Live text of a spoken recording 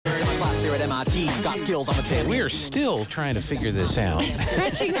my team. Got skills, I'm a champion. We are still trying to figure this out.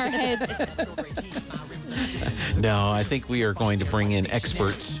 Scratching our heads. No, I think we are going to bring in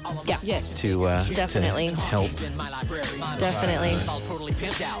experts Yeah. Yes. to Definitely. to help. Definitely.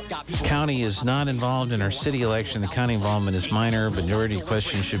 County is not involved in our city election. The county involvement is minor. Majority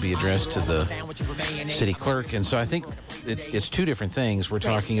questions should be addressed to the city clerk. And so I think it's two different things. We're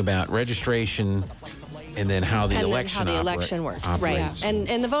talking about registration and then how the election works. operates. Right.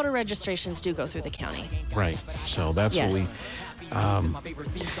 And the voter registrations do go through the county. Right. So that's what we...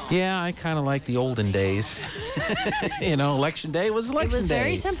 I kind of like the olden days. Election day was election day. It was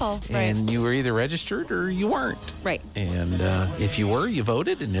very simple. And right. you were either registered or you weren't. Right. And if you were, you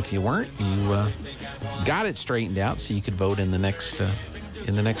voted. And if you weren't, you got it straightened out so you could vote in the next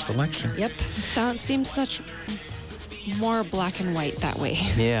election. Yep. Seems such more black and white that way.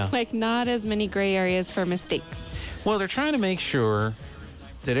 Yeah. Like not as many gray areas for mistakes. Well, they're trying to make sure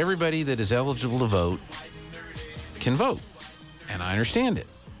that everybody that is eligible to vote can vote. And I understand it.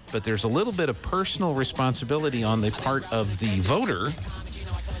 But there's a little bit of personal responsibility on the part of the voter.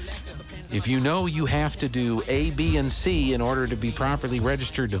 If you know you have to do A, B, and C in order to be properly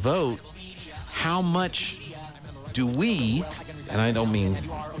registered to vote, how much do we, and I don't mean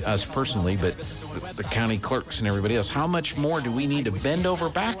us personally, but the county clerks and everybody else, how much more do we need to bend over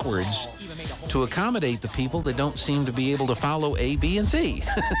backwards to accommodate the people that don't seem to be able to follow A, B, and C?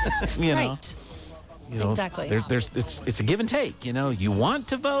 Right. Exactly. It's a give and take. You want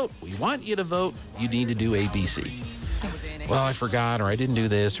to vote. We want you to vote. You need to do A, B, C. Well, I forgot, or I didn't do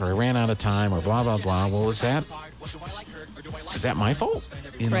this, or I ran out of time, or blah, blah, blah. Well, is that my fault?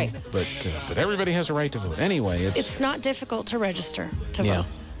 Right. But everybody has a right to vote. Anyway, it's not difficult to register to vote. Yeah,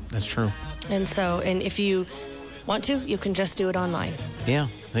 that's true. And if you want to, you can just do it online. Yeah,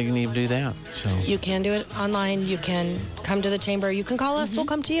 they can even do that. So you can do it online. You can come to the chamber. You can call us. We'll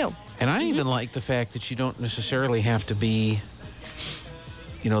come to you. And I even like the fact that you don't necessarily have to be,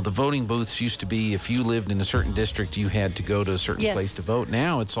 the voting booths used to be if you lived in a certain district, you had to go to a certain place to vote.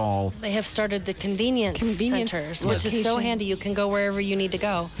 Now it's all... They have started the convenience centers, which is so handy. You can go wherever you need to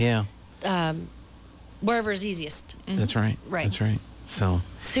go. Yeah. Wherever is easiest. That's right. Right. That's right. So...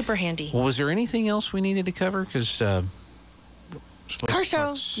 Super handy. Well, was there anything else we needed to cover? Because... car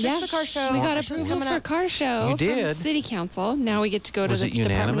show. Yeah, the car show. We got approval for a car show. You did. From City Council. Now we get to go to the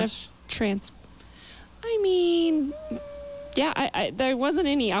Department of there wasn't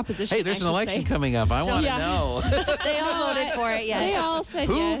any opposition. Hey, there's an election coming up. I want to know. They all voted for it, yes. They all said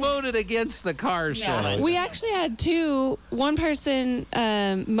Who yes. voted against the car show? We actually had two. One person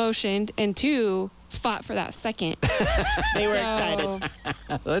motioned and two fought for that second. They were excited.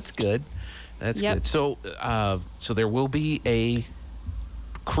 That's good. That's good. So, so there will be a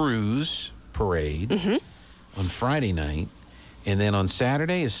cruise parade on Friday night, and then on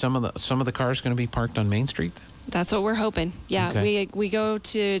Saturday, is some of the cars going to be parked on Main Street? That's what we're hoping. Yeah, okay. we go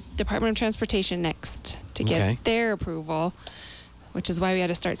to Department of Transportation next to get their approval, which is why we had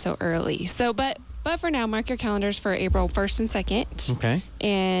to start so early. So, but for now, mark your calendars for April 1st and 2nd. Okay.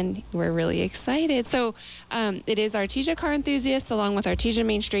 And we're really excited. So it is Artesia Car Enthusiasts along with Artesia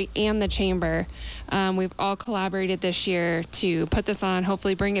Main Street and the Chamber. We've all collaborated this year to put this on,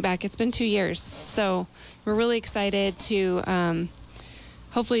 hopefully bring it back. It's been 2 years. So we're really excited to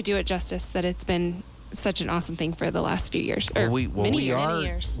hopefully do it justice that it's been such an awesome thing for the last few years. Many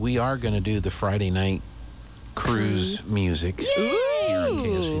years. We are going to do the Friday night cruise music here on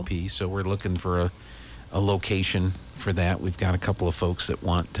KSVP. So we're looking for a location for that. We've got a couple of folks that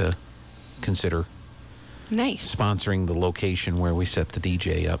want to consider sponsoring the location where we set the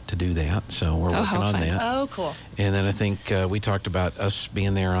DJ up to do that. So we're working on that. Oh, cool. And then I think we talked about us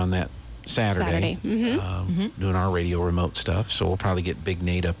being there on that Saturday. Doing our radio remote stuff. So we'll probably get Big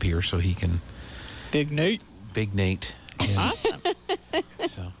Nate up here so he can... Big Nate. Yeah. Awesome.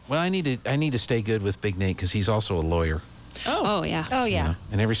 So, well, I need to stay good with Big Nate because he's also a lawyer. Oh yeah. Oh yeah.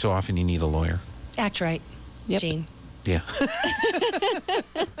 And every so often you need a lawyer. Act right, Gene. Yeah.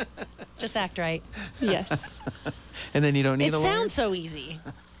 Just act right. Yes. And then you don't need a lawyer. It sounds so easy,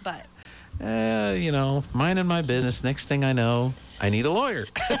 but minding my business. Next thing I know, I need a lawyer.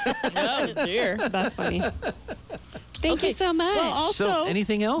 Oh dear. That's funny. Thank you so much. Well, also, so,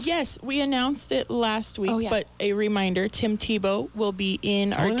 anything else? Yes, we announced it last week, but a reminder, Tim Tebow will be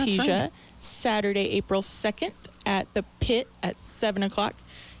in Artesia Saturday, April 2nd at the Pit at 7 o'clock.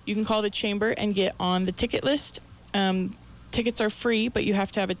 You can call the chamber and get on the ticket list. Tickets are free, but you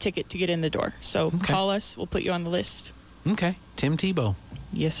have to have a ticket to get in the door. So call us. We'll put you on the list. Okay. Tim Tebow.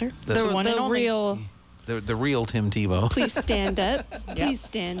 Yes, sir. The one and only. Real... The real Tim Tebow. Please stand up. Please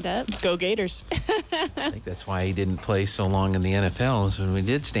stand up. Go Gators. I think that's why he didn't play so long in the NFL, is when we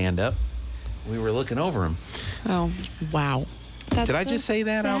did stand up. we were looking over him. Oh, wow. Did I just say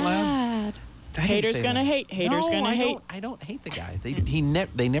that out loud? Haters gonna hate. Haters gonna hate. I don't hate the guy.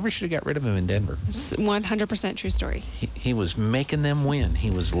 They never should have got rid of him in Denver. 100% true story. He was making them win. He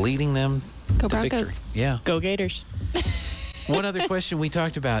was leading them Go to Broncos. victory. Yeah. Go Gators. One other question we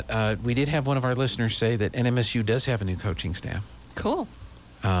talked about. We did have one of our listeners say that NMSU does have a new coaching staff. Cool.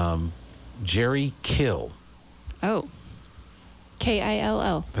 Jerry Kill. Oh.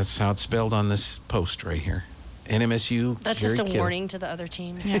 Kill. That's how it's spelled on this post right here. NMSU. That's Jerry just a Kill. warning to the other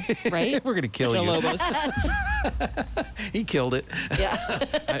teams. Right? We're going to kill you. Lobos. He killed it. Yeah.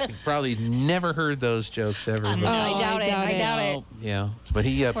 I probably never heard those jokes ever. I doubt it. Yeah. But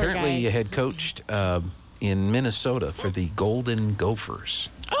he apparently had coached in Minnesota for the Golden Gophers.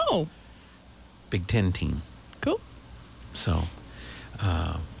 Oh. Big Ten team. Cool. So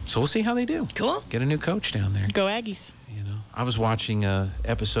we'll see how they do. Cool. Get a new coach down there. Go Aggies. You know, I was watching an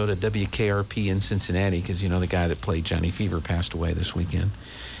episode of WKRP in Cincinnati because, you know, the guy that played Johnny Fever passed away this weekend.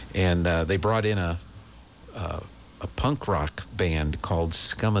 And they brought in a punk rock band called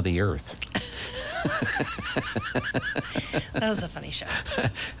Scum of the Earth. That was a funny show.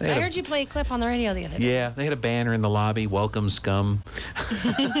 I heard you play a clip on the radio the other day. Yeah, they had a banner in the lobby, "Welcome Scum."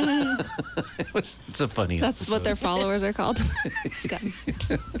 It's a funny That's episode. what their followers are called. Scum.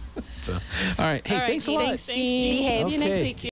 So, all right. Hey, thanks a lot. Thanks. Behave. Okay. See you next week.